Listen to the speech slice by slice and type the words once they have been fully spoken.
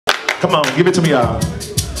Come on, give it to me, y'all.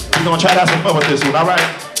 We're gonna try to have some fun with this one, all right?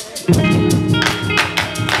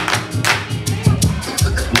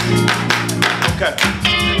 Okay.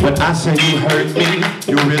 When I say you hurt me,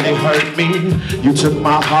 you really hurt me. You took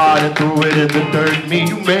my heart and threw it in the dirt.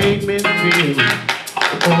 You made me feel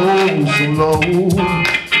oh so low.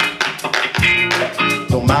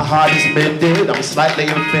 Though my heart is mended, I'm slightly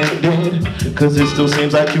offended, cause it still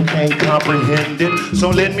seems like you can't comprehend it. So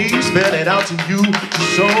let me spell it out to you,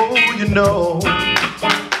 so you know.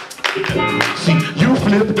 See, you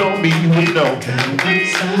flipped on me with no,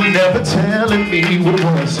 never telling me what it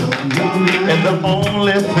was. And the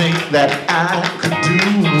only thing that I could do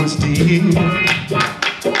was deal.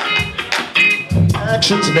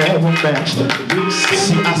 Actions never matched.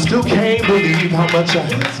 See, I still can't believe how much I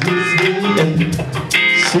and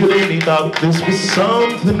silly thought this was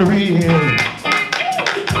something real.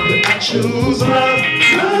 But I choose love,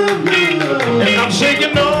 and I'm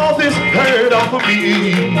shaking all this hurt off of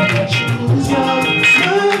me. I choose love,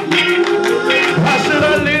 why should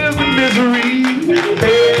I live in misery?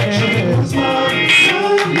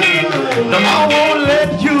 No, I won't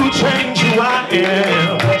let you change who I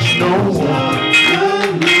am. No.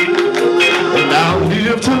 I'll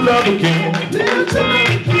live to love again.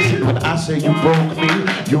 When I say you broke me,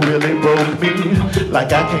 you really broke me.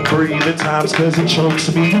 Like I can't breathe at times cause it chokes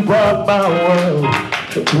me. You brought my world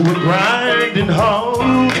to a grinding halt.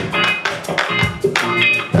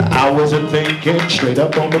 I wasn't thinking, straight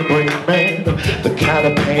up on the brink, man. The kind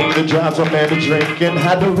of pain that drives a man to drink, and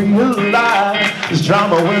had to realize this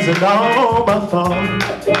drama wasn't all my fault.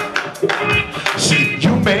 See,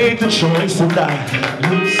 you made the choice and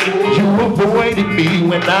you avoided me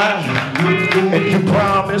when and you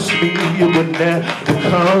promised me you would never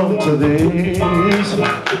come to this.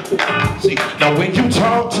 See, now when you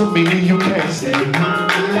talk to me, you can't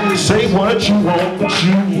say what you want, but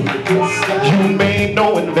you made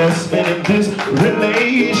no investment in this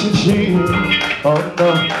relationship. Oh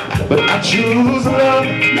no, but I choose love,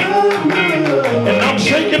 and I'm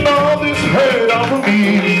shaking all this hurt off of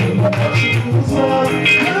me.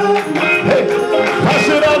 Hey, why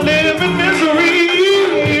should I live in misery?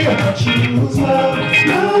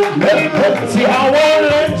 Hey, see, I won't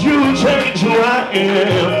let you change who I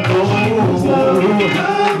am. No.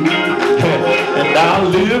 Hey, and I'll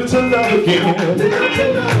live to love again.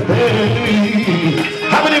 Hey,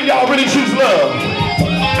 how many of y'all really choose love?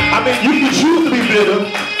 I mean, you can choose to be bitter,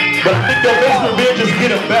 but I think your best revenge is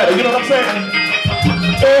getting better. You know what I'm saying?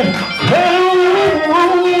 Hey, hey,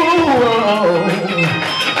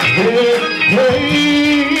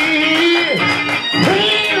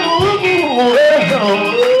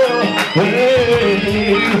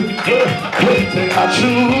 I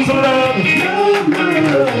choose love,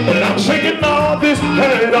 and I'm shaking all this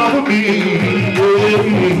hurt off of me.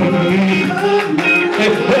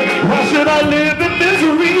 Why should I live in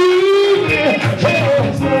misery?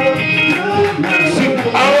 See,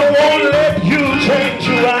 I won't let you change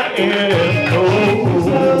who I am.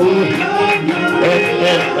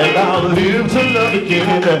 And I'll live to love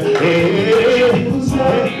again.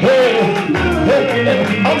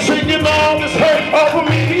 I'm shaking all this hurt off of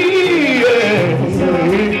me.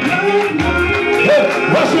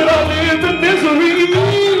 Why should I live in misery?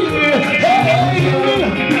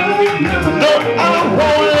 No, I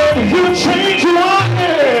won't let you change who I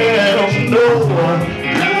am. No,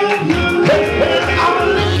 I'll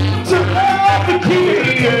live to love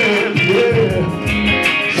again.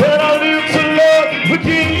 Said I'll live to love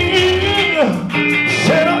again.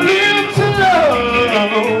 Said I'll live to love.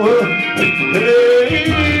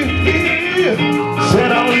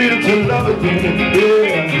 Said I'll live to love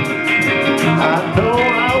again. I know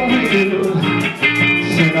I will.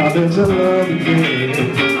 Said I'll live to love again.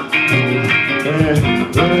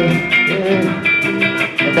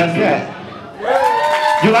 And that's that.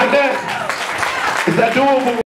 You like that? Is that doable?